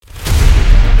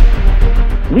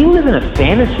We live in a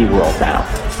fantasy world now.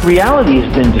 Reality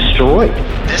has been destroyed.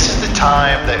 This is the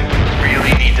time that you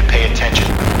really need to pay attention.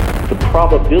 The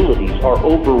probabilities are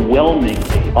overwhelming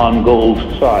on gold's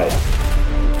side.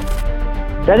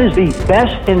 That is the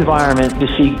best environment to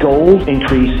see gold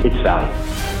increase its value.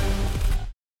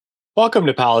 Welcome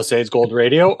to Palisades Gold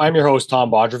Radio. I'm your host,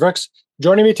 Tom Bodrovics.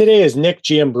 Joining me today is Nick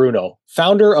Giambruno,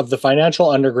 founder of the Financial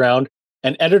Underground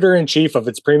and editor-in-chief of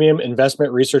its premium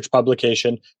investment research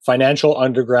publication, Financial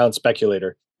Underground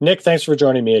Speculator. Nick, thanks for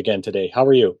joining me again today. How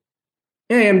are you?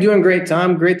 Hey, I'm doing great,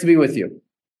 Tom. Great to be with you.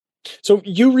 So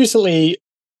you recently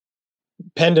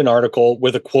penned an article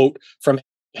with a quote from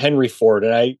Henry Ford,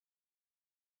 and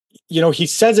he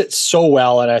says it so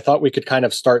well, and I thought we could kind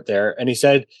of start there. And he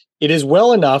said, "It is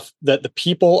well enough that the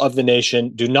people of the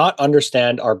nation do not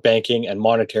understand our banking and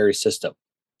monetary system.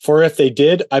 For if they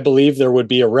did, I believe there would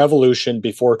be a revolution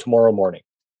before tomorrow morning."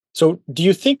 So do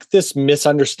you think this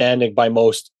misunderstanding by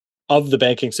most of the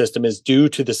banking system is due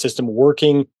to the system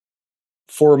working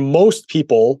for most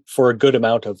people for a good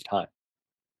amount of time?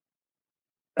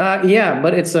 Yeah,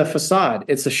 but it's a facade.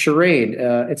 It's a charade.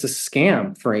 It's a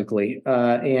scam, frankly.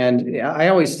 And I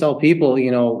always tell people,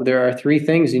 there are three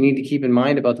things you need to keep in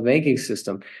mind about the banking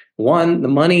system. One, the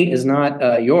money is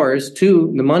not yours.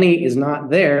 Two, the money is not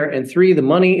there. And three, the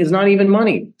money is not even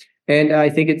money. And I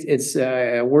think it's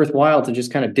worthwhile to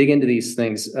just kind of dig into these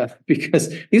things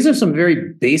because these are some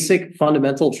very basic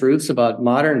fundamental truths about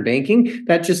modern banking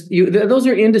that those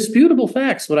are indisputable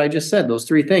facts, what I just said, those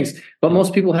three things. But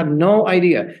most people have no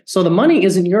idea. So the money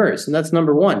isn't yours. And that's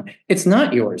number one. It's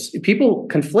not yours. People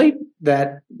conflate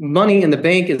that money in the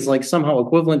bank is like somehow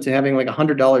equivalent to having like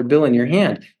 $100 bill in your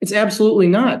hand. It's absolutely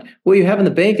not. What you have in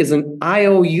the bank is an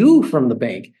IOU from the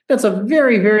bank. That's a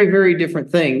very, very, very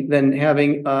different thing than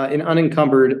having an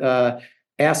unencumbered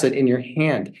asset in your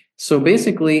hand. So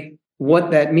basically,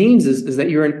 what that means is that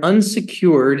you're an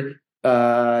unsecured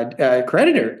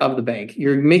creditor of the bank.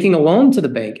 You're making a loan to the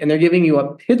bank, and they're giving you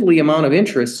a piddly amount of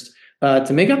interest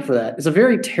to make up for that. It's a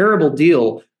very terrible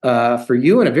deal for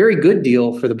you and a very good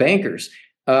deal for the bankers.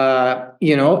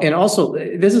 And also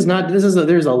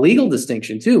there's a legal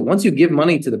distinction too. Once you give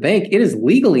money to the bank, it is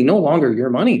legally no longer your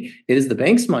money. It is the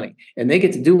bank's money, and they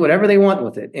get to do whatever they want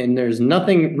with it. And there's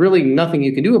nothing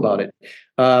you can do about it.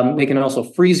 They can also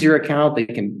freeze your account. They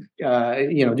can,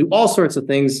 do all sorts of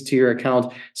things to your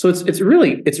account. So it's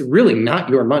really not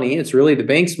your money. It's really the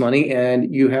bank's money,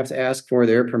 and you have to ask for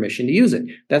their permission to use it.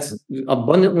 That's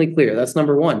abundantly clear. That's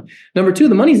number one. Number two,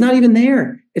 the money's not even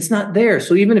there. It's not there.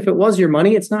 So even if it was your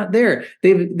money, it's not there.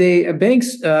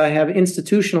 Banks have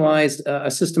institutionalized a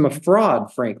system of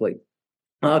fraud, frankly,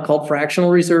 called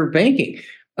fractional reserve banking.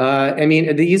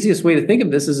 The easiest way to think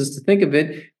of this is to think of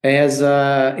it as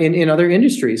in other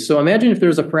industries. So imagine if there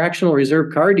was a fractional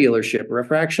reserve car dealership or a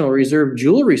fractional reserve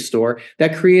jewelry store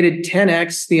that created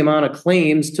 10x the amount of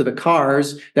claims to the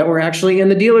cars that were actually in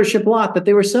the dealership lot that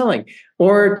they were selling,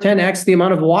 or 10x the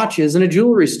amount of watches in a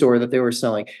jewelry store that they were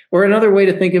selling. Or another way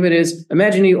to think of it is,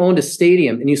 imagine you owned a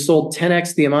stadium and you sold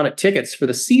 10x the amount of tickets for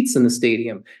the seats in the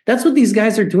stadium. That's what these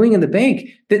guys are doing in the bank.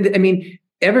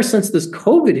 Ever since this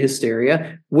COVID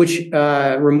hysteria, which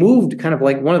removed kind of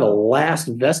like one of the last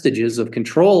vestiges of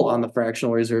control on the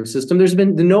fractional reserve system, there's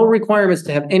been no requirements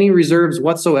to have any reserves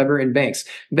whatsoever in banks.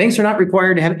 Banks are not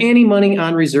required to have any money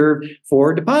on reserve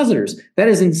for depositors. That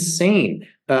is insane.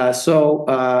 If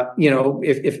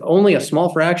only a small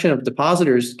fraction of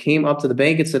depositors came up to the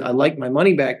bank and said, "I'd like my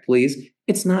money back, please,"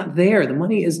 it's not there. The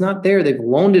money is not there. They've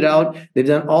loaned it out. They've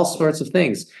done all sorts of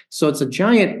things. So it's a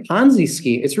giant Ponzi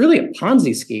scheme. It's really a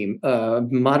Ponzi scheme,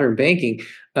 modern banking.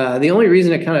 The only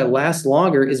reason it kind of lasts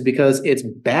longer is because it's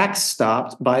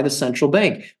backstopped by the central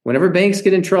bank. Whenever banks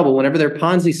get in trouble, whenever their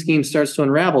Ponzi scheme starts to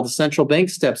unravel, the central bank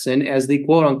steps in as the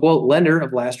quote unquote lender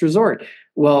of last resort.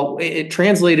 Well, it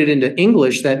translated into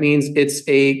English, that means it's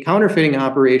a counterfeiting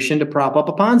operation to prop up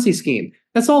a Ponzi scheme.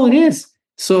 That's all it is.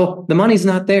 So the money's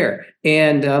not there.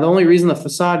 And the only reason the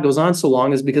facade goes on so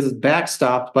long is because it's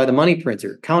backstopped by the money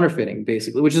printer, counterfeiting,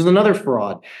 basically, which is another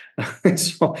fraud.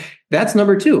 So that's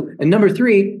number two. And number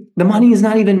three, the money is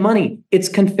not even money. It's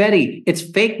confetti. It's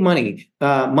fake money.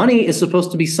 Money is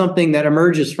supposed to be something that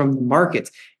emerges from the market.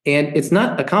 And it's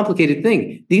not a complicated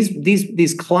thing.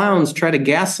 These clowns try to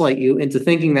gaslight you into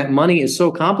thinking that money is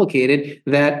so complicated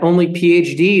that only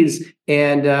PhDs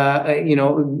and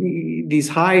these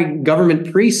high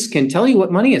government priests can tell you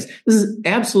what money is. This is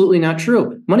absolutely not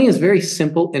true. Money is very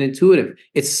simple and intuitive.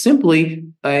 It's simply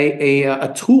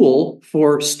a tool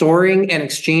for storing and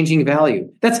exchanging value.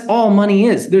 That's all money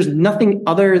is. There's nothing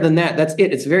other than that. That's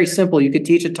it. It's very simple. You could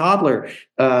teach a toddler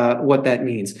what that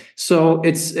means. So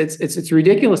it's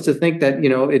ridiculous to think that,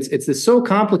 it's so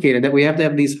complicated that we have to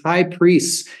have these high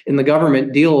priests in the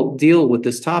government deal with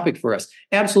this topic for us.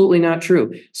 Absolutely not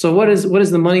true. So what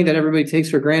is the money that everybody takes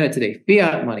for granted today?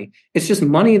 Fiat money. It's just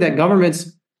money that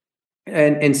governments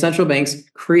and central banks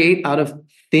create out of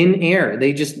thin air.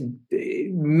 They just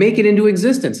make it into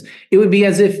existence. It would be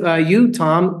as if you,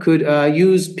 Tom, could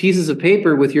use pieces of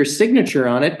paper with your signature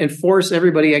on it and force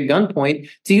everybody at gunpoint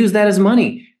to use that as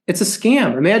money. It's a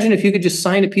scam. Imagine if you could just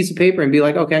sign a piece of paper and be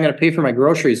like, okay, I'm going to pay for my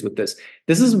groceries with this.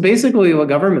 This is basically what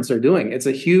governments are doing. It's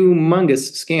a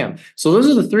humongous scam. So those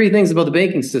are the three things about the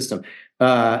banking system.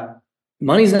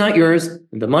 Money's not yours,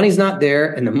 the money's not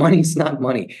there, and the money's not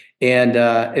money. And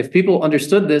if people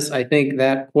understood this, I think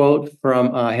that quote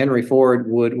from Henry Ford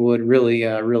would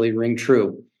really ring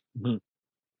true. Mm-hmm.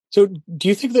 So do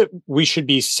you think that we should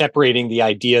be separating the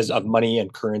ideas of money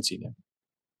and currency now?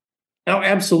 Oh,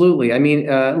 absolutely. I mean,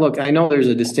 look, I know there's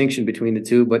a distinction between the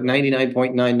two, but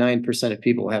 99.99% of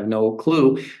people have no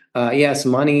clue. Yes,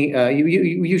 money.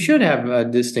 You should have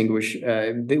distinguish.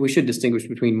 We should distinguish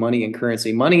between money and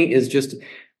currency. Money is just.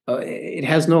 It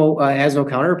has no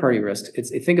counterparty risk.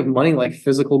 Think of money like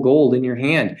physical gold in your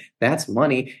hand. That's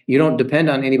money. You don't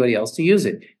depend on anybody else to use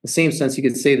it. In the same sense, you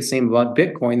could say the same about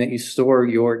Bitcoin that you store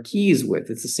your keys with.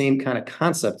 It's the same kind of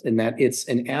concept in that it's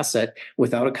an asset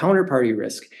without a counterparty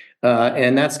risk.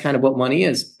 And that's kind of what money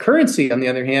is. Currency, on the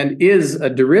other hand, is a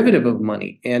derivative of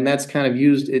money, and that's kind of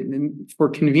used for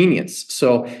convenience.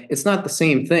 So it's not the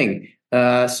same thing.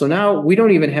 So now we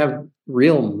don't even have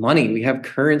real money. We have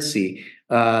currency.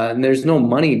 And there's no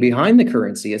money behind the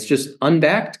currency. It's just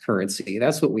unbacked currency.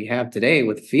 That's what we have today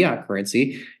with fiat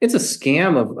currency. It's a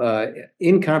scam of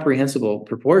incomprehensible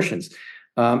proportions.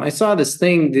 I saw this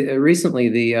thing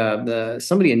recently.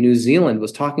 Somebody in New Zealand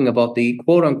was talking about the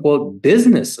quote unquote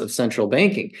business of central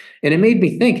banking, and it made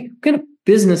me think: what kind of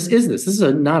business is this? This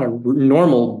is not a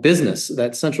normal business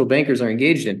that central bankers are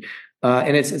engaged in.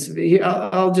 And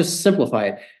I'll just simplify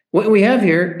it. What we have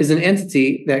here is an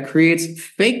entity that creates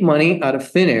fake money out of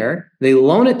thin air. They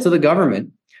loan it to the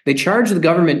government. They charge the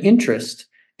government interest.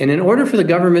 And in order for the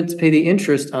government to pay the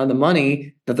interest on the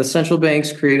money that the central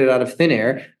banks created out of thin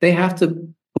air, they have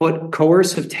to put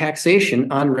coercive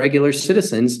taxation on regular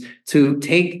citizens to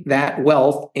take that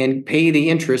wealth and pay the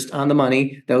interest on the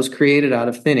money that was created out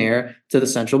of thin air to the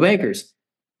central bankers.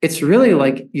 It's really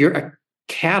like you're a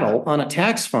cattle on a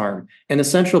tax farm, and the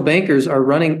central bankers are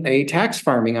running a tax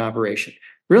farming operation.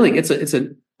 Really, it's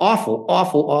an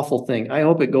awful thing. I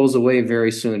hope it goes away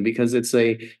very soon, because it's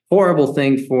a horrible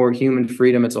thing for human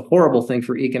freedom. It's a horrible thing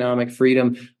for economic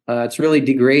freedom. It's really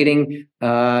degrading,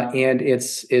 and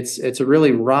it's a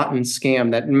really rotten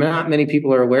scam that not many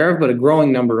people are aware of, but a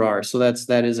growing number are. So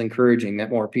that is encouraging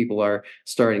that more people are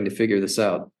starting to figure this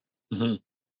out. Mm-hmm.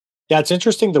 Yeah, it's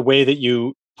interesting the way that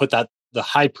you put that. The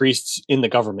high priests in the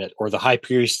government, or the high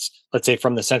priests, let's say,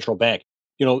 from the central bank.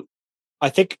 I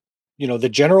think, the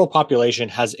general population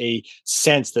has a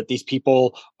sense that these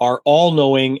people are all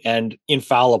knowing and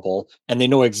infallible, and they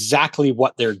know exactly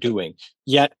what they're doing.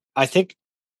 Yet I think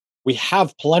we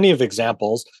have plenty of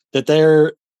examples that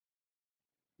they're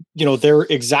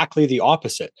exactly the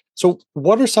opposite. So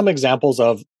what are some examples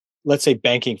of, let's say,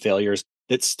 banking failures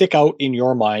that stick out in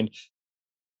your mind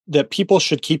that people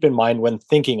should keep in mind when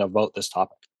thinking about this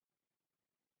topic?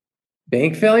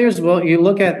 Bank failures? Well, you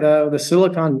look at the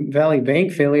Silicon Valley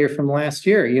Bank failure from last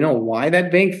year. You know why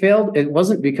that bank failed? It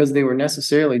wasn't because they were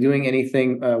necessarily doing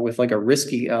anything with like a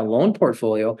risky loan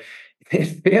portfolio. It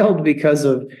failed because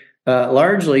of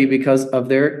largely because of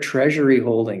their treasury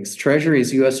holdings,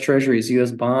 treasuries, U.S. treasuries,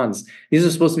 U.S. bonds. These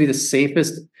are supposed to be the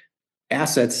safest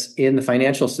assets in the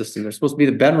financial system. They're supposed to be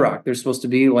the bedrock. They're supposed to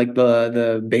be like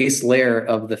the base layer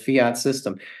of the fiat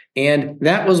system. And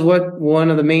that was one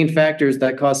of the main factors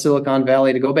that caused Silicon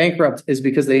Valley to go bankrupt, is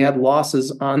because they had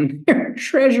losses on their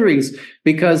treasuries,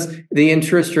 because the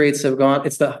interest rates have gone.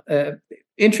 It's the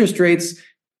interest rates,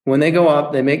 when they go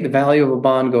up, they make the value of a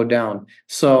bond go down.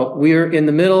 So we're in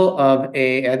the middle of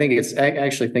I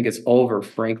actually think it's over,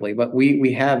 frankly, but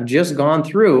we have just gone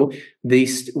through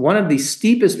one of the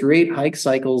steepest rate hike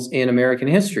cycles in American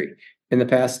history in the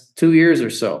past 2 years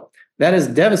or so. That has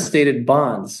devastated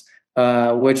bonds,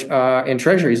 which and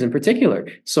treasuries in particular.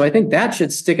 So I think that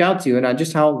should stick out to you, and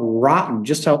just how rotten,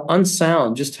 just how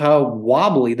unsound, just how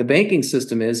wobbly the banking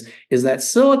system is that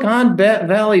Silicon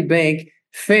Valley Bank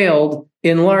failed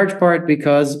in large part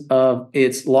because of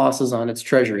its losses on its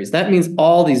treasuries. That means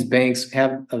all these banks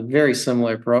have a very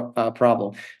similar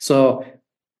problem. So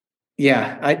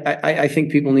yeah, I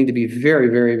think people need to be very,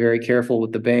 very, very careful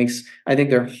with the banks. I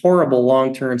think they're horrible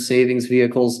long-term savings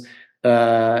vehicles.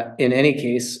 in any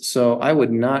case. So I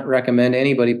would not recommend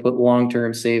anybody put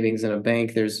long-term savings in a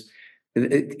bank. There's,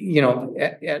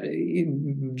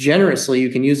 generously, you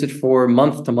can use it for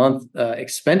month-to-month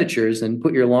expenditures and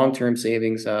put your long-term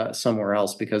savings somewhere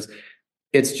else, because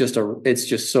it's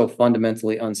just so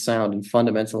fundamentally unsound and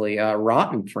fundamentally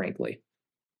rotten, frankly.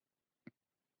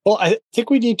 Well, I think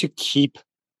we need to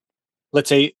let's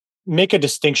say, make a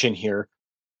distinction here.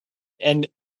 And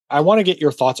I want to get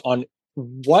your thoughts on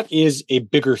what is a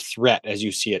bigger threat as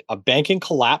you see it, a banking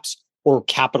collapse or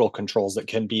capital controls that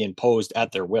can be imposed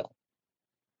at their will?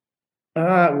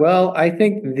 Well, I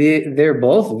think they're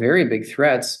both very big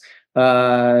threats.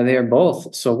 They're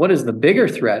both. So what is the bigger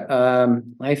threat?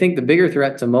 I think the bigger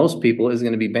threat to most people is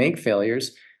going to be bank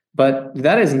failures. But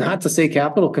that is not to say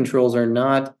capital controls are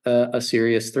not a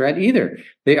serious threat either.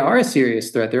 They are a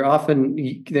serious threat. They're often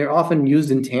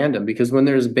used in tandem, because when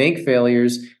there's bank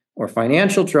failures or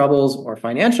financial troubles or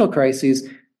financial crises,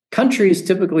 countries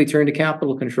typically turn to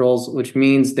capital controls, which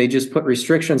means they just put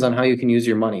restrictions on how you can use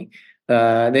your money.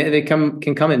 They can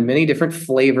come in many different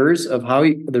flavors of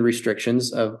the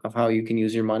restrictions of how you can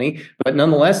use your money, but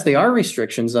nonetheless, they are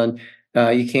restrictions on.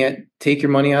 You can't take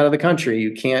your money out of the country.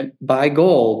 You can't buy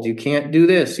gold. You can't do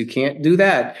this. You can't do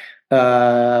that.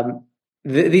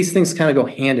 These things kind of go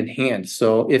hand in hand.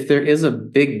 So if there is a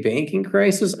big banking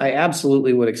crisis, I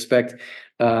absolutely would expect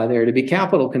there to be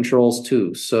capital controls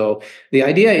too. So the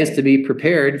idea is to be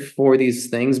prepared for these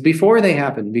things before they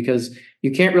happen, because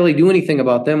you can't really do anything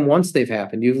about them once they've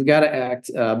happened. You've got to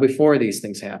act before these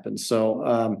things happen.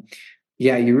 So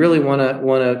yeah, you really want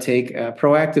to take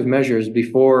proactive measures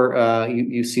before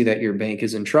you see that your bank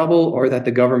is in trouble or that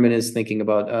the government is thinking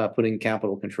about putting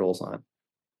capital controls on.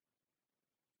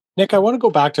 Nick, I want to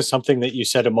go back to something that you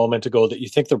said a moment ago, that you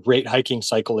think the rate hiking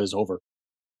cycle is over.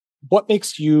 What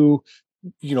makes you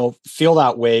feel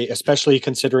that way, especially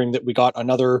considering that we got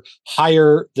another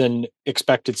higher than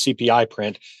expected CPI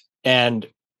print, and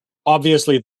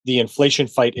obviously the inflation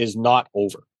fight is not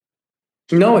over?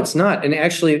 No, it's not. And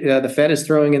actually, the Fed is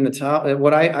throwing in the towel.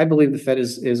 What I believe the Fed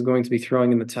is going to be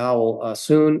throwing in the towel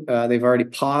soon. They've already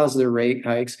paused their rate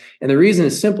hikes. And the reason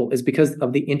is simple, is because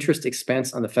of the interest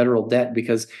expense on the federal debt,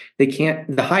 because they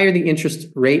can't, the higher the interest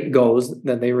rate goes,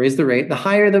 that they raise the rate, the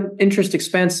higher the interest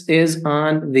expense is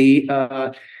on the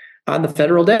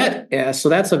federal debt. So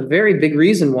that's a very big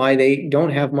reason why they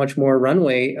don't have much more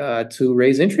runway to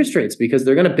raise interest rates, because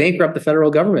they're going to bankrupt the federal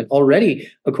government.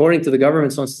 Already, according to the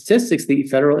government's own statistics, the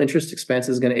federal interest expense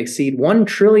is going to exceed $1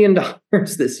 trillion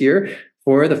this year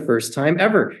for the first time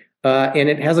ever. And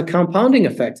it has a compounding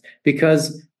effect,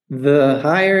 because the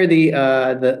higher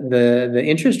the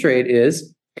interest rate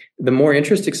is, the more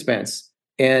interest expense,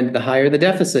 and the higher the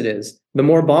deficit is, the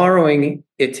more borrowing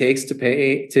it takes to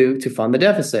pay to fund the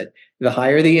deficit. The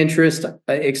higher the interest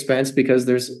expense, because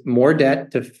there's more debt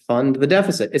to fund the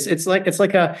deficit. It's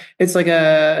like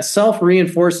a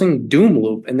self-reinforcing doom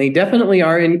loop, and they definitely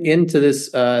are into this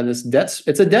debt.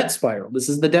 It's a debt spiral. This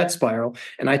is the debt spiral,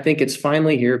 and I think it's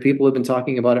finally here. People have been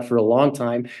talking about it for a long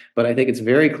time, but I think it's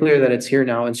very clear that it's here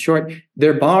now. In short,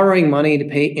 they're borrowing money to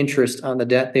pay interest on the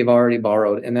debt they've already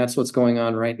borrowed, and that's what's going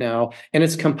on right now. And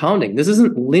it's compounding. This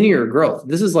isn't linear growth.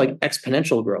 This is like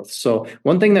exponential growth. So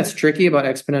one thing that's tricky about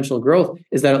exponential growth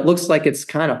is that it looks like it's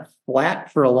kind of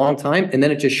flat for a long time, and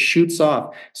then it just shoots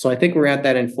off. So I think we're at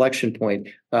that inflection point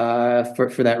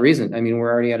for that reason. I mean, we're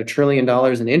already at $1 trillion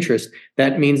in interest.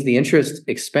 That means the interest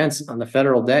expense on the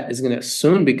federal debt is going to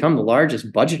soon become the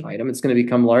largest budget item. It's going to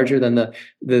become larger than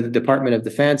the Department of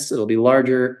Defense. It'll be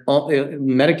larger.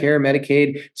 Medicare,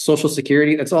 Medicaid, Social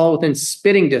Security, that's all within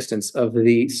spitting distance of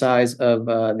the size of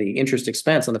the interest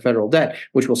expense on the federal debt,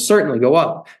 which will certainly go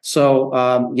up.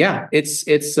 So yeah,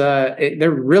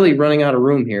 they're really running out of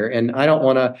room here. And I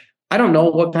don't know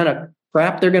what kind of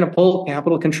crap they're going to pull.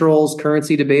 Capital controls,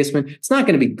 currency debasement. It's not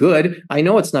going to be good. I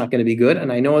know it's not going to be good.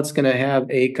 And I know it's going to have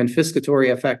a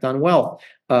confiscatory effect on wealth.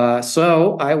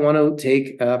 So I want to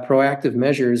take proactive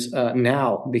measures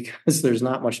now, because there's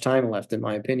not much time left, in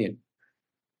my opinion.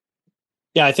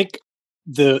 Yeah, I think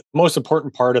the most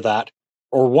important part of that,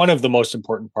 or one of the most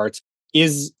important parts,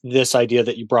 is this idea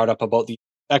that you brought up about the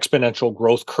exponential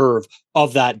growth curve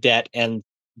of that debt and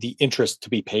the interest to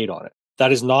be paid on it.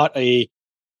 That is not a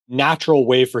natural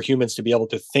way for humans to be able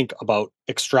to think about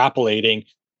extrapolating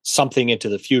something into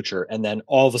the future, and then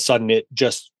all of a sudden it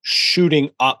just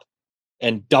shooting up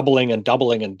and doubling and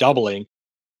doubling and doubling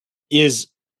is,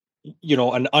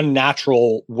 an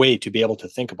unnatural way to be able to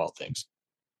think about things.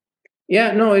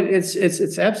 Yeah, no,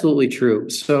 it's absolutely true.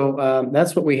 So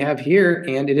that's what we have here,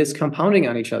 and it is compounding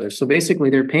on each other. So basically,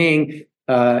 they're paying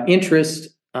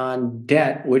interest on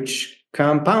debt, which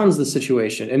compounds the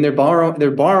situation, and they're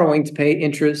borrowing to pay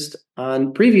interest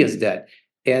on previous debt.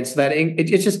 And so that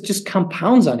it just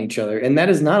compounds on each other. And that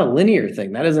is not a linear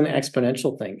thing. That is an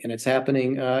exponential thing. And it's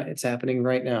happening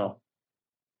right now.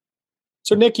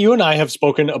 So, Nick, you and I have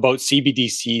spoken about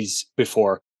CBDCs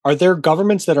before. Are there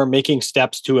governments that are making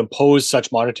steps to impose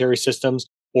such monetary systems,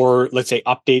 or let's say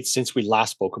updates, since we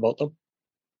last spoke about them?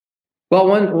 Well,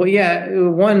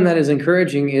 one that is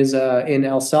encouraging is in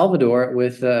El Salvador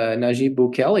with Najib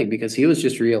Bukele, because he was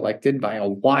just reelected by a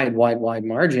wide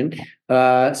margin.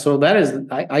 So that is,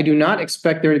 I do not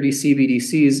expect there to be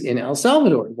CBDCs in El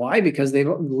Salvador. Why? Because they've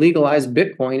legalized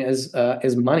Bitcoin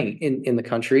as money in the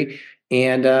country.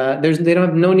 And they don't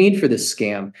have no need for this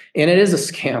scam, and it is a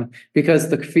scam because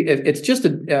it's just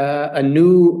a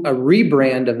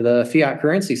rebrand of the fiat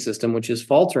currency system, which is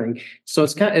faltering. So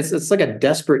it's like a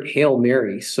desperate Hail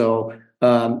Mary. So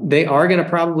they are going to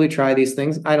probably try these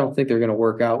things. I don't think they're going to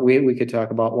work out. We could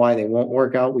talk about why they won't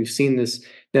work out. We've seen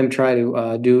them try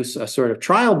to do a sort of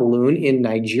trial balloon in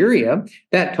Nigeria.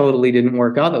 That totally didn't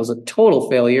work out. That was a total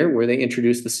failure where they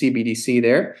introduced the CBDC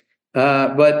there.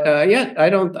 I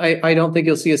don't think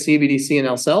you'll see a CBDC in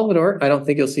El Salvador. I don't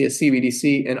think you'll see a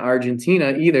CBDC in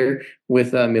Argentina either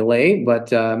with Milei,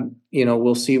 but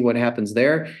we'll see what happens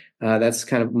there. That's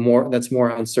more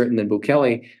uncertain than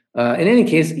Bukele. In any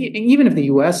case, even if the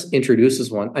U.S.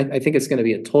 introduces one, I think it's going to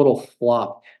be a total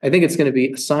flop. I think it's going to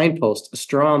be a signpost, a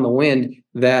straw in the wind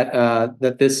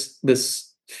that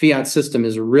this fiat system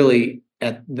is really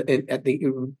at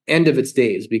the end of its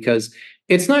days, because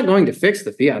it's not going to fix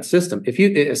the fiat system. A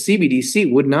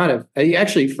CBDC would not have,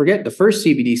 actually forget, the first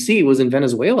CBDC was in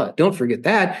Venezuela. Don't forget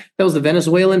that. That was the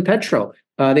Venezuelan Petro.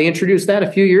 They introduced that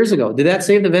a few years ago. Did that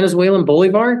save the Venezuelan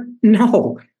Bolivar?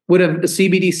 No. Would a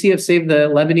CBDC have saved the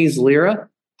Lebanese lira?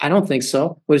 I don't think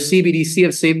so. Would a CBDC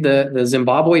have saved the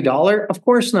Zimbabwe dollar? Of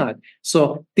course not.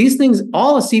 So these things,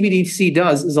 all a CBDC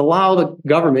does is allow the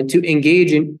government to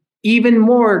engage in even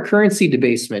more currency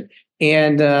debasement.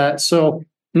 And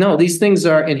no, these things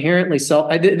are inherently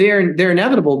they're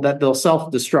inevitable that they'll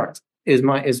self-destruct is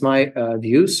my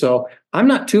view. So I'm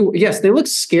not too, yes, they look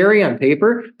scary on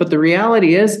paper, but the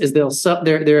reality is they're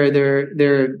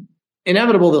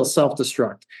inevitable. They'll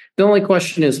self-destruct. The only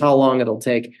question is how long it'll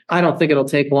take. I don't think it'll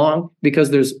take long,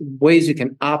 because there's ways you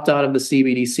can opt out of the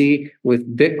CBDC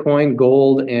with Bitcoin,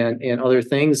 gold, and other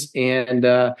things. And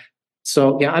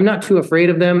so, yeah, I'm not too afraid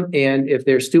of them. And if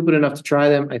they're stupid enough to try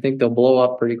them, I think they'll blow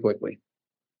up pretty quickly.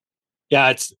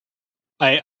 Yeah,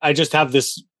 I just have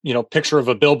this, picture of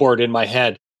a billboard in my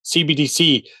head.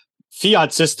 CBDC,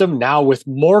 fiat system now with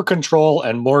more control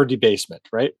and more debasement,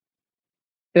 right?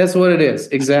 That's what it is.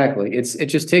 Exactly. It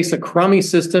just takes a crummy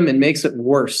system and makes it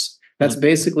worse. That's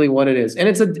basically what it is. And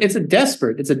it's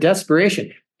a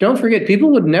desperation. Don't forget, people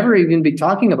would never even be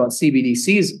talking about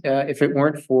CBDCs if it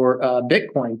weren't for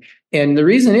Bitcoin. And the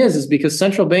reason is because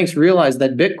central banks realized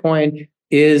that Bitcoin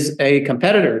is a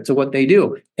competitor to what they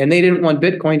do, and they didn't want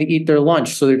Bitcoin to eat their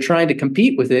lunch. So they're trying to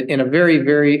compete with it in a very,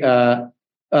 very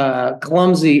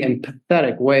clumsy and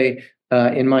pathetic way,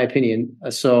 in my opinion.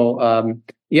 So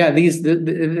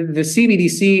the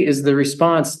CBDC is the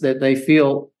response that they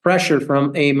feel pressure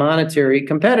from a monetary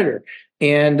competitor,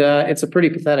 and it's a pretty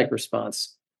pathetic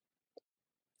response.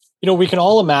 We can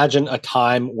all imagine a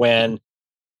time when,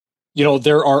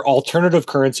 there are alternative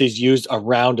currencies used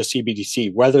around a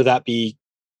CBDC, whether that be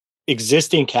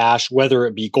existing cash, whether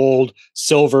it be gold,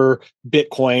 silver,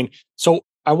 Bitcoin. So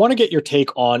I want to get your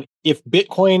take on if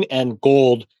Bitcoin and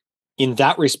gold in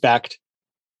that respect,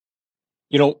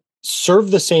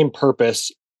 serve the same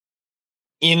purpose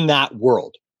in that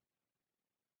world.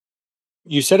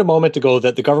 You said a moment ago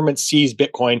that the government sees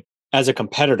Bitcoin as a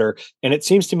competitor, and it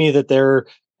seems to me that there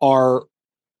are,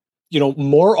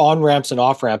 more on-ramps and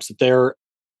off-ramps that they're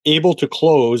able to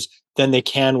close than they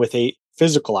can with a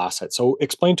physical asset. So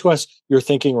explain to us your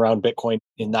thinking around Bitcoin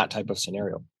in that type of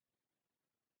scenario.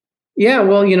 Yeah,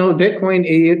 well, Bitcoin,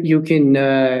 you can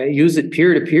use it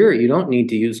peer-to-peer. You don't need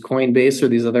to use Coinbase or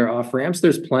these other off-ramps.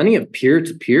 There's plenty of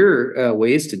peer-to-peer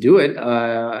ways to do it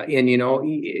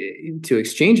and, to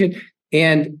exchange it.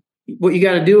 And what you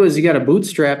got to do is you got to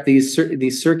bootstrap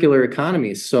these circular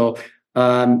economies. So,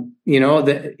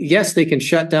 yes, they can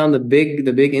shut down the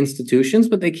big institutions,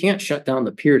 but they can't shut down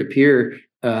the peer-to-peer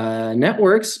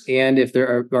networks. And if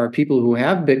there are people who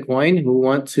have Bitcoin who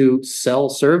want to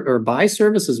or buy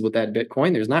services with that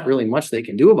Bitcoin, there's not really much they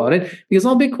can do about it, because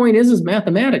all Bitcoin is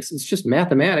mathematics. It's just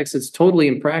mathematics. It's totally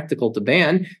impractical to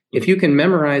ban. If you can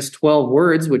memorize 12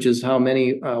 words, which is how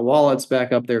many wallets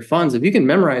back up their funds, if you can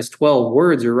memorize 12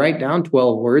 words or write down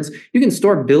 12 words, you can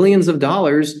store billions of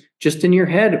dollars just in your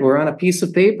head or on a piece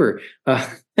of paper.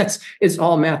 It's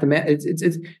all mathematics.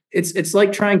 It's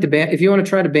like trying to ban. If you want to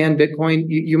try to ban Bitcoin,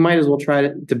 you might as well try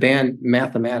to ban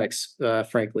mathematics,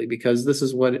 frankly, because this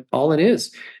is what all it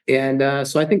is. And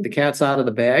so I think the cat's out of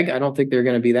the bag. I don't think they're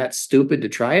going to be that stupid to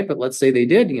try it. But let's say they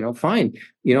did, fine.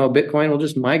 Bitcoin will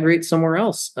just migrate somewhere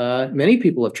else. Many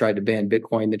people have tried to ban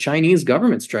Bitcoin. The Chinese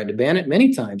government's tried to ban it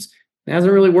many times. It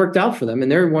hasn't really worked out for them.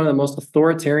 And they're one of the most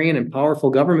authoritarian and powerful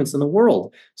governments in the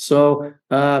world. So,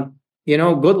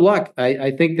 good luck.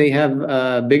 I think they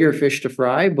have bigger fish to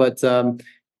fry, but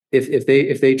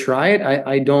if they try it,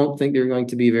 I don't think they're going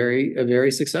to be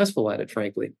very successful at it,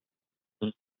 frankly.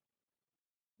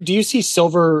 Do you see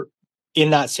silver in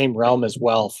that same realm as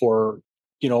well for,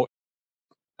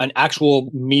 an actual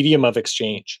medium of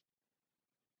exchange?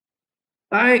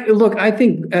 I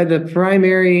think the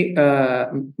primary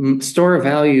store of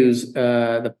values,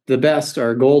 the best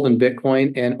are gold and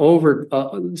Bitcoin, and over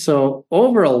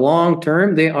a long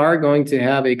term, they are going to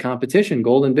have a competition.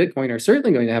 Gold and Bitcoin are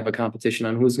certainly going to have a competition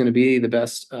on who's going to be the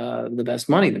best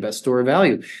money, the best store of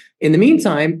value. In the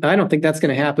meantime, I don't think that's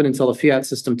going to happen until the fiat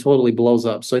system totally blows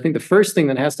up. So I think the first thing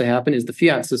that has to happen is the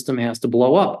fiat system has to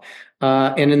blow up.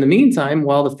 And in the meantime,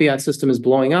 while the fiat system is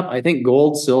blowing up, I think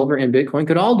gold, silver, and Bitcoin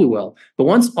could all do well. But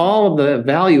once all of the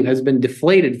value has been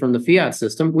deflated from the fiat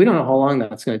system, we don't know how long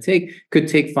that's going to take. Could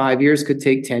take 5 years, could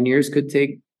take 10 years, could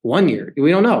take 1 year. We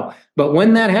don't know. But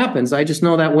when that happens, I just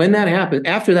know that when that happens,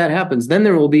 after that happens, then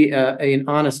there will be an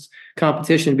honest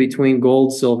competition between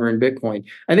gold, silver, and Bitcoin.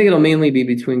 I think it'll mainly be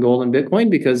between gold and Bitcoin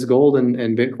because gold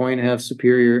and Bitcoin have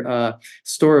superior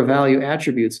store of value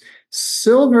attributes.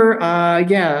 Silver, I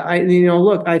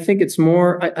think it's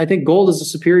more. I think gold is a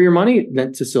superior money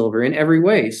to silver in every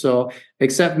way. So,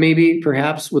 except maybe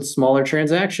perhaps with smaller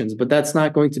transactions, but that's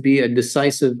not going to be a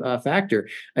decisive factor.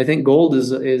 I think gold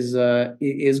is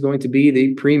going to be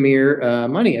the premier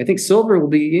money. I think silver will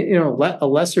be a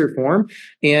lesser form.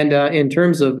 And in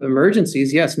terms of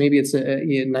emergencies, yes, maybe it's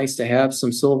nice to have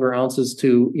some silver ounces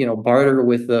to barter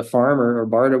with the farmer or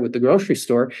barter with the grocery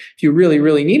store if you really,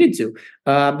 really needed to.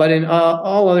 But in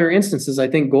all other instances, I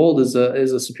think gold is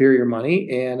a superior money,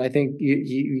 and I think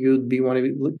you'd be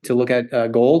wanting to look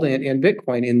at gold and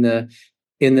Bitcoin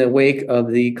in the wake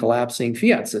of the collapsing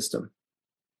fiat system.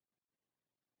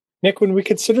 Nick, when we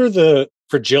consider the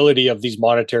fragility of these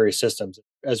monetary systems,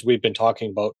 as we've been talking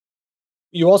about,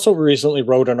 you also recently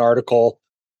wrote an article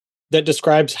that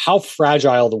describes how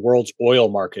fragile the world's oil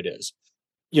market is.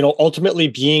 Ultimately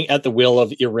being at the will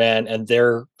of Iran and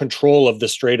their control of the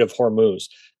Strait of Hormuz.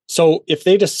 So if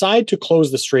they decide to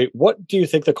close the strait, what do you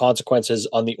think the consequences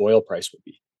on the oil price would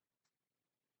be?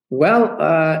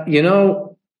 Well,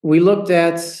 we looked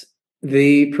at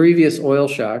the previous oil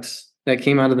shocks that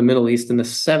came out of the Middle East in the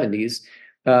 70s,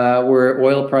 where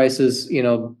oil prices,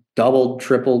 doubled,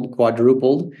 tripled,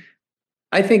 quadrupled.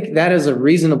 I think that is a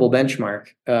reasonable benchmark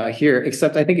here,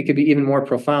 except I think it could be even more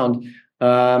profound.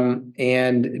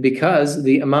 And because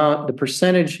the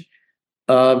percentage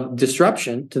of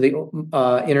disruption to the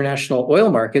international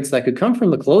oil markets that could come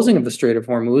from the closing of the Strait of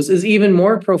Hormuz is even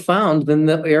more profound than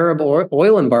the Arab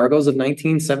oil embargoes of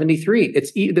 1973.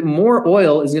 It's the more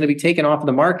oil is going to be taken off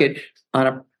the market on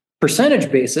a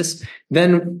percentage basis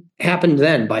than happened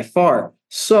then by far.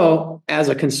 So as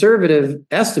a conservative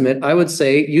estimate, I would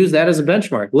say use that as a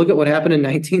benchmark. Look at what happened in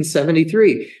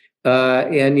 1973.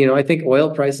 I think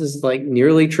oil prices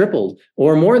nearly tripled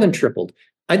or more than tripled.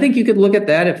 I think you could look at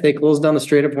that if they close down the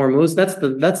Strait of Hormuz. That's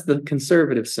the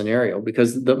conservative scenario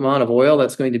because the amount of oil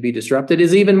that's going to be disrupted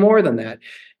is even more than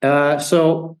that.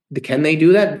 So can they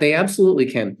do that? They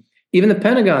absolutely can. Even the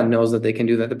Pentagon knows that they can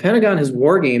do that. The Pentagon has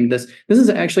wargamed this. This is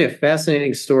actually a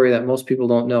fascinating story that most people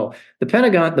don't know. The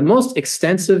Pentagon, the most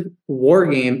extensive war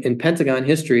game in Pentagon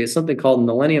history is something called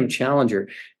Millennium Challenger.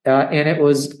 And it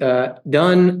was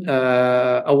done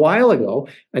a while ago.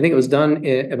 I think it was done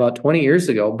about 20 years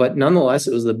ago, but nonetheless,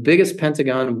 it was the biggest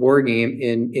Pentagon war game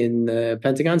in the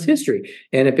Pentagon's history.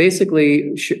 And it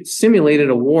basically simulated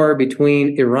a war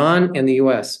between Iran and the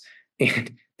U.S.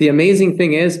 And the amazing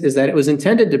thing is that it was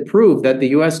intended to prove that the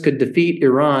U.S. could defeat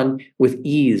Iran with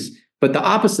ease. But the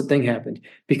opposite thing happened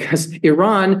because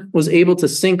Iran was able to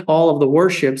sink all of the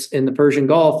warships in the Persian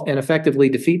Gulf and effectively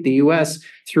defeat the U.S.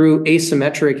 through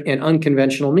asymmetric and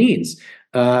unconventional means.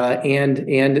 And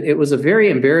it was a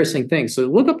very embarrassing thing. So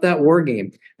look up that war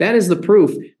game. That is the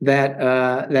proof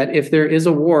that if there is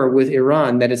a war with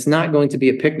Iran, that it's not going to be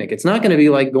a picnic. It's not going to be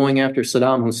like going after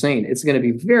Saddam Hussein. It's going to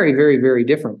be very, very, very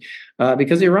different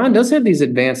because Iran does have these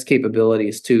advanced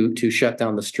capabilities to shut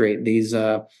down the strait. These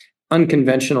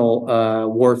unconventional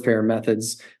warfare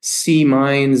methods, sea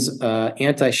mines,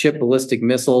 anti-ship ballistic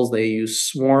missiles. They use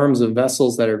swarms of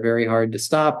vessels that are very hard to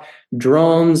stop,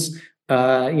 drones.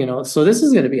 So this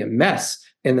is going to be a mess.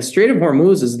 And the Strait of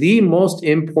Hormuz is the most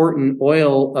important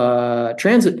oil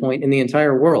transit point in the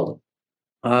entire world.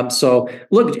 So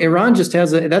look, Iran just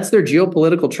that's their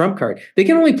geopolitical trump card. They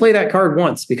can only play that card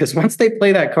once, because once they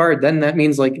play that card, then that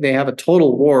means like they have a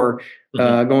total war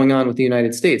going on with the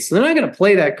United States. So they're not going to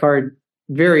play that card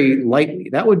very lightly.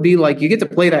 That would be like, you get to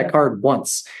play that card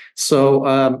once. So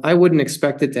I wouldn't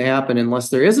expect it to happen unless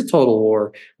there is a total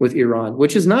war with Iran,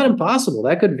 which is not impossible.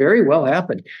 That could very well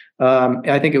happen.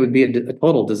 I think it would be a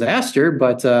total disaster,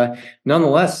 but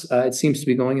nonetheless, it seems to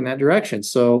be going in that direction.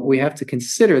 So we have to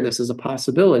consider this as a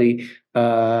possibility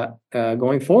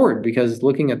going forward, because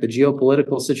looking at the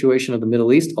geopolitical situation of the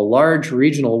Middle East, a large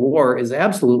regional war is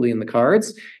absolutely in the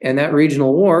cards, and that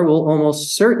regional war will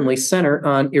almost certainly center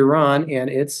on Iran and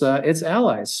its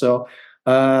allies. So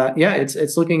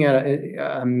it's looking at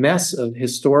a mess of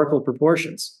historical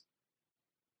proportions.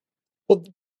 Well,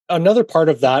 another part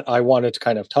of that I wanted to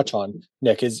kind of touch on,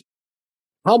 Nick, is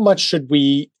how much should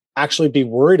we actually be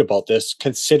worried about this,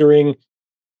 considering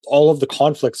all of the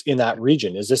conflicts in that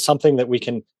region? Is this something that we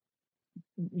can,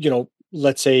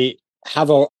 let's say, have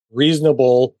a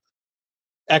reasonable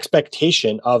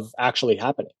expectation of actually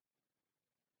happening?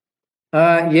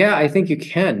 I think you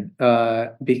can,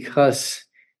 because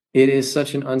it is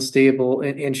such an unstable.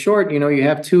 In short, you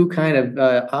have two kind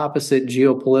of opposite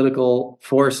geopolitical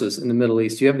forces in the Middle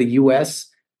East. You have the U.S.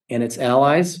 and its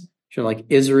allies, like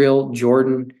Israel,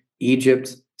 Jordan,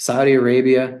 Egypt, Saudi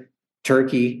Arabia,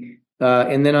 Turkey.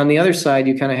 And then on the other side,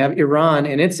 you kind of have Iran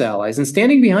and its allies. And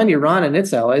standing behind Iran and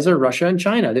its allies are Russia and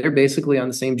China. They're basically on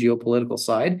the same geopolitical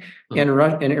side. And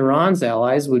Iran's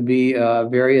allies would be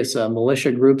various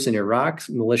militia groups in Iraq,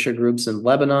 militia groups in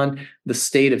Lebanon, the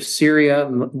state of Syria,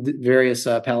 various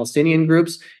Palestinian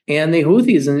groups, and the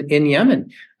Houthis in Yemen.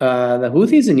 The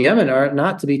Houthis in Yemen are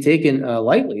not to be taken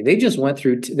lightly. They just went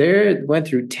through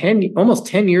almost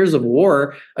 10 years of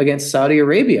war against Saudi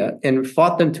Arabia and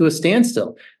fought them to a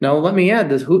standstill. Now, let me add,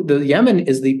 the Yemen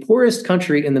is the poorest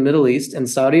country in the Middle East, and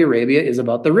Saudi Arabia is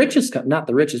about the richest, not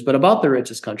the richest, but about the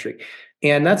richest country.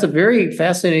 And that's a very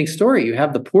fascinating story. You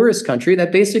have the poorest country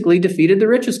that basically defeated the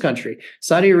richest country.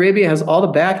 Saudi Arabia has all the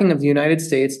backing of the United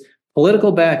States,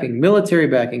 political backing, military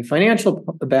backing, financial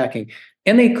backing,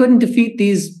 and they couldn't defeat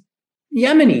these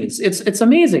Yemenis. It's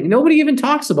amazing. Nobody even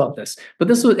talks about this. But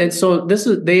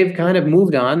they've kind of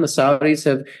moved on. The Saudis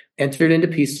have entered into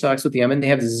peace talks with Yemen. They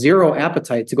have zero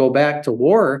appetite to go back to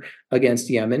war against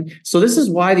Yemen. So this is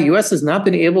why the U.S. has not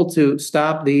been able to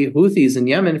stop the Houthis in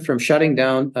Yemen from shutting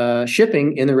down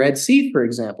shipping in the Red Sea, for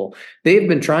example. They've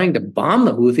been trying to bomb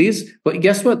the Houthis, but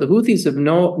guess what? The Houthis have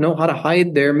know how to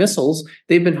hide their missiles.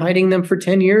 They've been hiding them for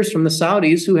 10 years from the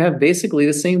Saudis, who have basically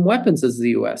the same weapons as the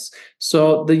U.S.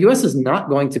 So the U.S. is not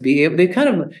going to be able.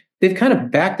 They've kind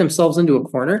of backed themselves into a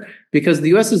corner, because the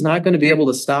U.S. is not going to be able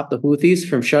to stop the Houthis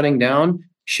from shutting down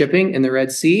shipping in the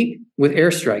Red Sea with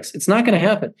airstrikes. It's not going to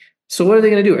happen. So what are they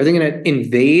going to do? Are they going to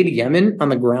invade Yemen on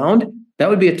the ground? That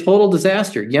would be a total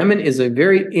disaster. Yemen is a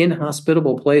very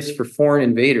inhospitable place for foreign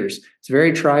invaders. It's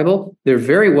very tribal. They're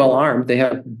very well armed. They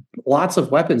have lots of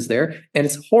weapons there, and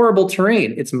it's horrible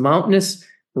terrain. It's mountainous,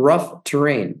 rough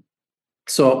terrain.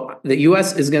 So the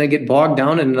U.S. is going to get bogged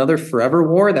down in another forever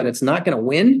war that it's not going to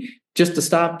win, just to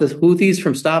stop the Houthis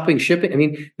from stopping shipping. I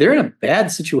mean, they're in a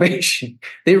bad situation.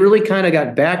 They really kind of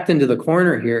got backed into the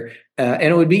corner here. And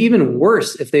it would be even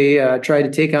worse if they tried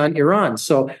to take on Iran.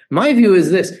 So my view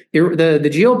is this: the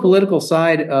geopolitical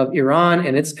side of Iran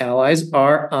and its allies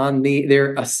are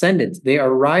they're ascendant. They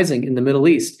are rising in the Middle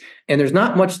East. And there's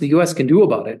not much the U.S. can do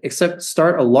about it except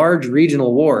start a large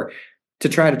regional war to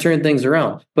try to turn things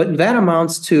around. But that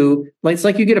amounts to, it's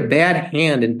like you get a bad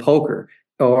hand in poker,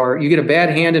 or you get a bad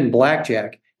hand in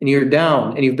blackjack, and you're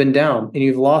down, and you've been down, and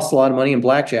you've lost a lot of money in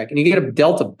blackjack, and you get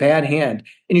dealt a bad hand,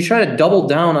 and you try to double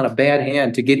down on a bad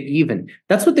hand to get even.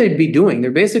 That's what they'd be doing. They're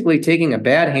basically taking a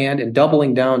bad hand and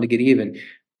doubling down to get even.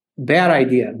 Bad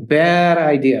idea. Bad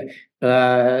idea.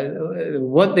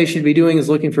 What they should be doing is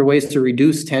looking for ways to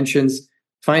reduce tensions,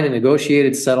 find a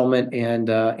negotiated settlement,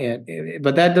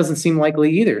 but that doesn't seem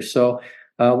likely either. So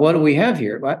what do we have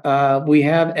here? We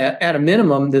have, at a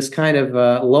minimum, this kind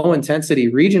of low-intensity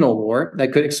regional war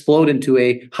that could explode into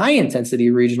a high-intensity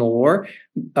regional war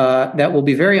that will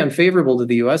be very unfavorable to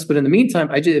the U.S. But in the meantime,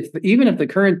 even if the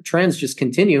current trends just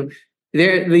continue,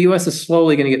 the U.S. is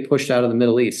slowly going to get pushed out of the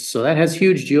Middle East. So that has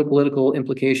huge geopolitical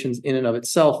implications in and of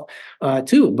itself,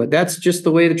 too. But that's just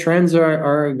the way the trends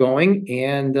are going,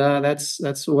 and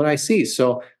that's what I see.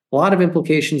 So a lot of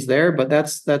implications there, but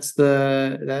that's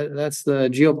the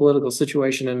geopolitical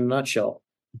situation in a nutshell.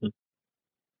 Mhm.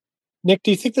 Nick,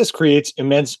 do you think this creates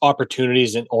immense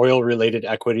opportunities in oil-related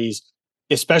equities,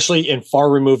 especially in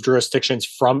far-removed jurisdictions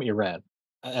from Iran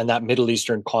and that Middle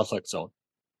Eastern conflict zone?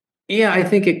 Yeah, I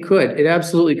think it could. It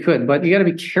absolutely could, but you got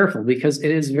to be careful because it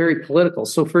is very political.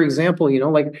 So, for example,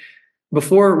 like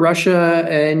before Russia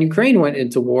and Ukraine went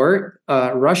into war,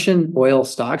 Russian oil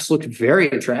stocks looked very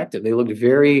attractive. They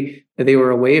were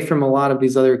away from a lot of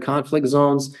these other conflict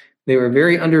zones. They were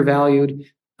very undervalued.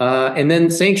 And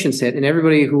then sanctions hit, and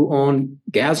everybody who owned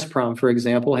Gazprom, for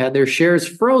example, had their shares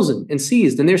frozen and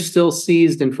seized, and they're still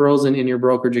seized and frozen in your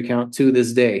brokerage account to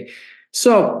this day.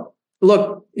 So,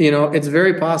 look, it's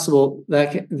very possible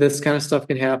that this kind of stuff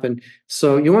can happen.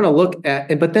 So you want to look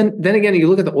at, but then again, you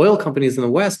look at the oil companies in the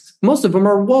West, most of them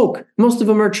are woke. Most of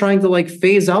them are trying to like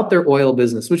phase out their oil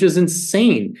business, which is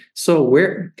insane. So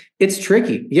it's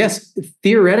tricky. Yes,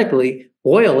 theoretically,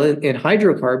 oil and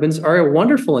hydrocarbons are a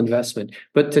wonderful investment,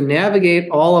 but to navigate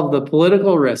all of the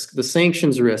political risk, the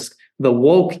sanctions risk, the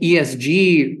woke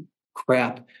ESG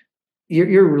crap,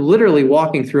 you're literally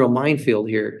walking through a minefield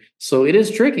here. So it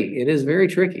is tricky. It is very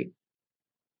tricky.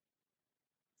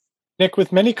 Nick,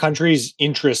 with many countries'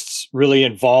 interests really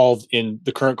involved in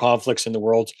the current conflicts in the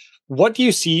world, what do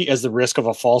you see as the risk of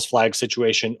a false flag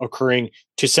situation occurring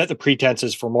to set the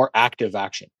pretenses for more active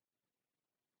action?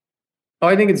 Oh,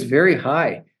 I think it's very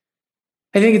high.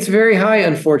 I think it's very high,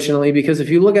 unfortunately, because if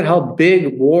you look at how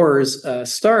big wars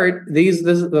start,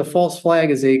 the false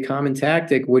flag is a common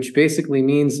tactic, which basically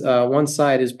means one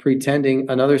side is pretending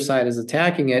another side is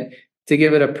attacking it to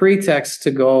give it a pretext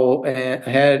to go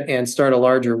ahead and start a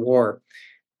larger war.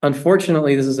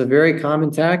 Unfortunately, this is a very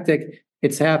common tactic.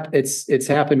 It's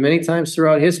happened many times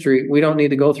throughout history. We don't need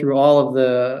to go through all of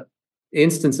the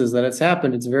instances that it's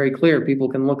happened. It's very clear. People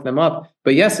can look them up.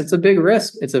 But yes, it's a big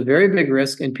risk. It's a very big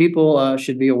risk, and people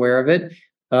should be aware of it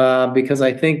because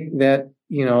I think that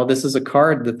this is a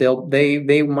card that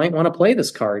they might want to play this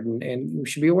card, and we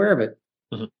should be aware of it.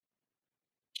 Mm-hmm.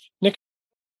 Nick,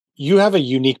 you have a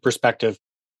unique perspective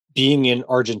being in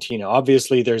Argentina.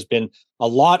 Obviously, there's been a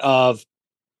lot of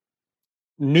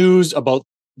news about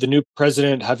the new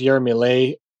president, Javier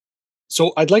Milei.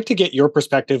 So I'd like to get your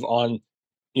perspective on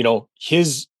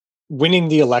his winning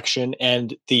the election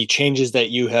and the changes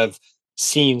that you have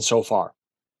seen so far.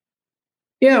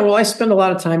 Yeah, well, I spend a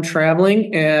lot of time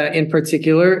traveling, in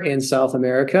particular in South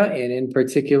America and in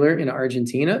particular in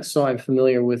Argentina. So I'm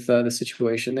familiar with the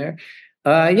situation there.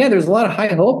 Yeah, there's a lot of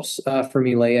high hopes for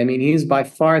Milei. I mean, he's by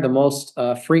far the most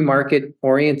free market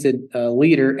oriented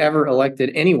leader ever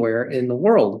elected anywhere in the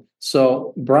world.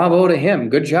 So bravo to him.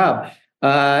 Good job.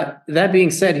 That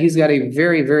being said, he's got a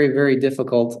very, very, very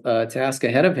difficult task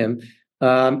ahead of him.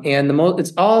 And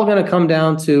it's all going to come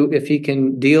down to if he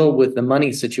can deal with the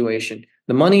money situation.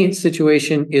 The money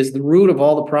situation is the root of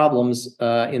all the problems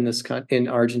in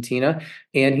Argentina,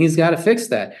 and he's got to fix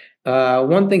that.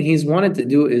 One thing he's wanted to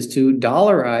do is to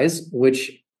dollarize,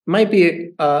 which might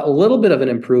be a little bit of an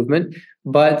improvement,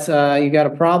 but you got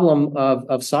a problem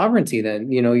of sovereignty.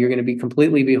 Then you're going to be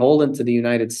completely beholden to the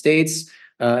United States.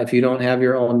 If you don't have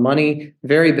your own money,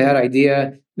 very bad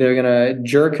idea. They're going to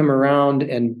jerk him around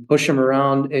and push him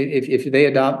around.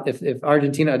 If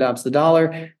Argentina adopts the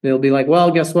dollar, they'll be like,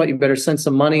 well, guess what? You better send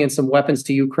some money and some weapons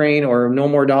to Ukraine, or no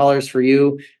more dollars for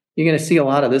you. You're going to see a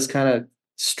lot of this kind of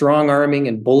strong arming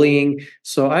and bullying.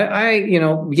 So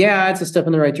it's a step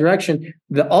in the right direction.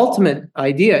 The ultimate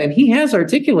idea, and he has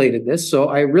articulated this, so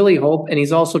I really hope, and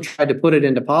he's also tried to put it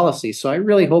into policy, so I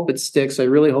really hope it sticks, I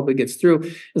really hope it gets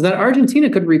through, is that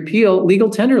Argentina could repeal legal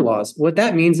tender laws. What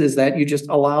that means is that you just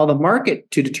allow the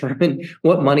market to determine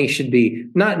what money should be,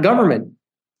 not government.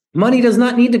 Money does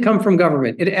not need to come from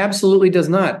government. It absolutely does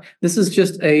not. This is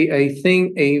just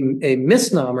a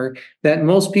misnomer that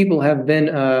most people have been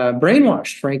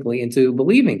brainwashed, frankly, into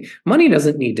believing. Money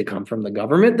doesn't need to come from the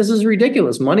government. This is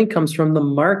ridiculous. Money comes from the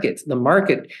market. The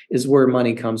market is where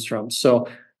money comes from. So,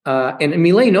 and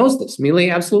Milei knows this. Milei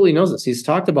absolutely knows this. He's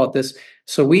talked about this.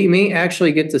 So we may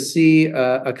actually get to see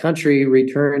a country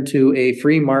return to a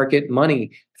free market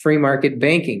money, free market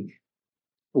banking.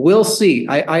 We'll see.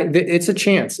 It's a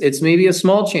chance. It's maybe a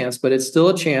small chance, but it's still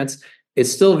a chance.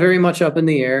 It's still very much up in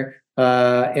the air,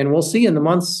 and we'll see in the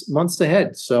months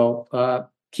ahead. So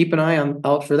keep an eye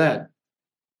out for that.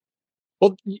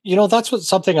 Well, that's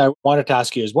something I wanted to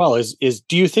ask you as well. Is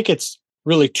do you think it's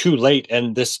really too late,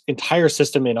 and this entire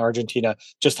system in Argentina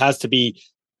just has to be,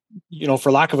 for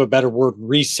lack of a better word,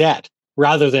 reset,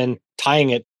 rather than tying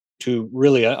it to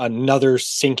really another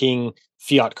sinking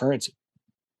fiat currency?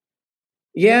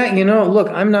 Yeah, look,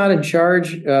 I'm not in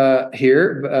charge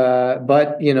here,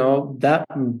 but that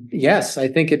yes, I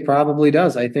think it probably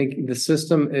does. I think the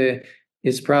system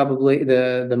is probably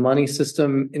the money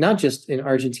system, not just in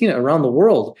Argentina, around the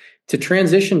world, to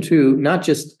transition to not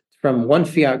just from one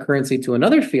fiat currency to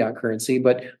another fiat currency,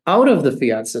 but out of the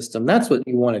fiat system. That's what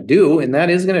you want to do, and that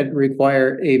is going to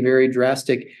require a very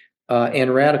drastic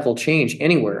and radical change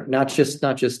anywhere, not just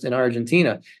in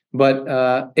Argentina,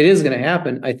 but it is going to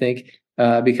happen, I think,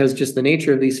 because just the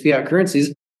nature of these fiat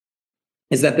currencies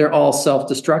is that they're all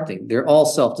self-destructing. They're all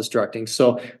self-destructing.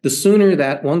 So the sooner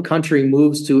that one country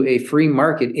moves to a free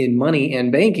market in money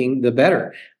and banking, the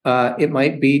better. It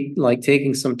might be like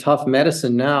taking some tough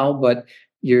medicine now, but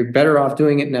you're better off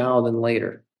doing it now than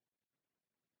later.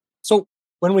 So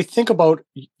when we think about,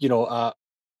 a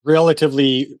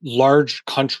relatively large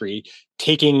country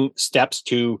taking steps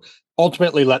to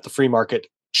ultimately let the free market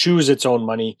choose its own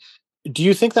money, do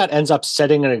you think that ends up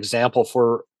setting an example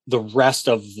for the rest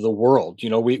of the world?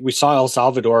 We saw El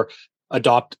Salvador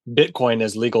adopt Bitcoin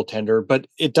as legal tender, but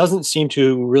it doesn't seem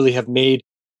to really have made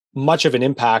much of an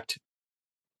impact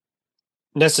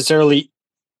necessarily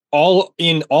all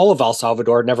of El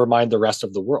Salvador, never mind the rest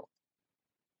of the world.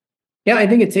 Yeah, I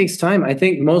think it takes time. I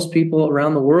think most people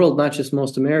around the world, not just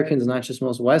most Americans, not just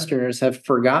most Westerners, have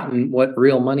forgotten what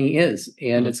real money is.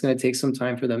 And it's going to take some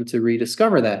time for them to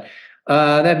rediscover that.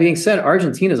 That being said,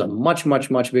 Argentina is a much,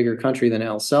 much, much bigger country than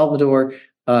El Salvador.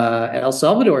 El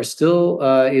Salvador still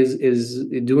is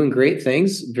doing great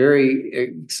things. Very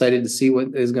excited to see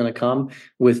what is going to come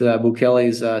with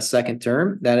Bukele's second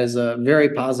term. That is a very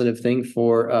positive thing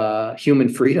for human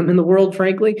freedom in the world,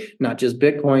 frankly. Not just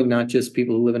Bitcoin, not just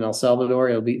people who live in El Salvador.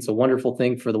 It's a wonderful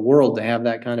thing for the world to have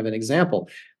that kind of an example.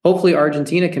 Hopefully,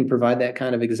 Argentina can provide that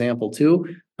kind of example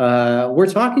too.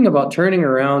 We're talking about turning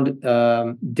around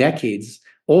decades,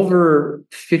 over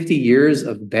 50 years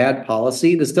of bad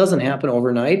policy. This doesn't happen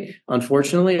overnight.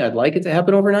 Unfortunately, I'd like it to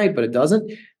happen overnight, but it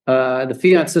doesn't. The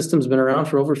fiat system's been around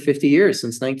for over 50 years,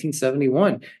 since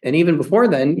 1971. And even before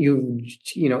then,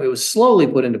 it was slowly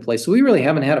put into place. So we really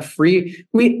haven't had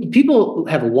people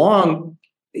have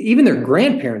even their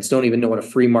grandparents don't even know what a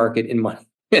free market in money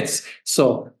is.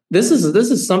 So this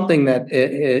is something that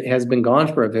it has been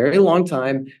gone for a very long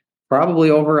time, probably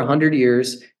over 100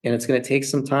 years, and it's going to take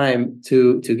some time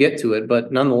to get to it.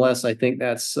 But nonetheless, I think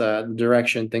that's the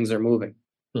direction things are moving.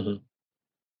 Mm-hmm.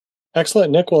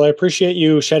 Excellent, Nick. Well, I appreciate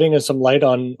you shedding some light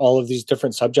on all of these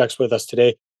different subjects with us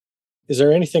today. Is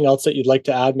there anything else that you'd like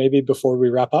to add maybe before we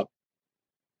wrap up?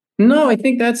 No, I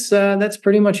think that's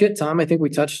pretty much it, Tom. I think we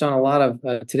touched on a lot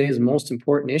of today's most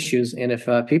important issues. And if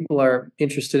people are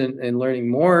interested in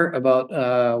learning more about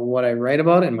what I write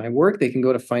about in my work, they can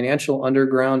go to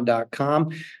financialunderground.com.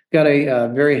 Got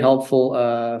a very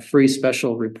helpful free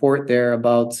special report there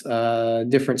about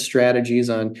different strategies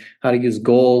on how to use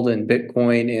gold and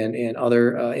Bitcoin and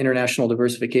other international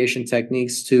diversification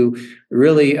techniques to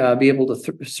really be able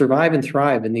to survive and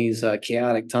thrive in these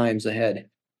chaotic times ahead.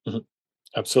 Mm-hmm.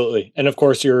 Absolutely. And of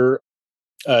course, you're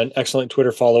an excellent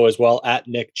Twitter follow as well, at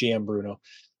Nick Giambruno.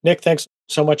 Nick, thanks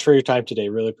so much for your time today.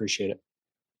 Really appreciate it.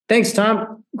 Thanks,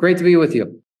 Tom. Great to be with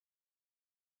you.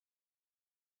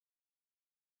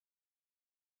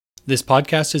 This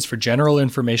podcast is for general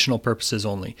informational purposes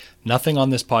only. Nothing on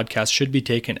this podcast should be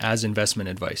taken as investment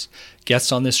advice.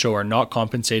 Guests on this show are not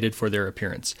compensated for their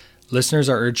appearance. Listeners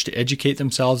are urged to educate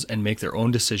themselves and make their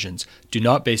own decisions. Do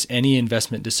not base any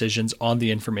investment decisions on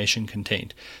the information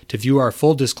contained. To view our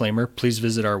full disclaimer, please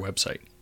visit our website.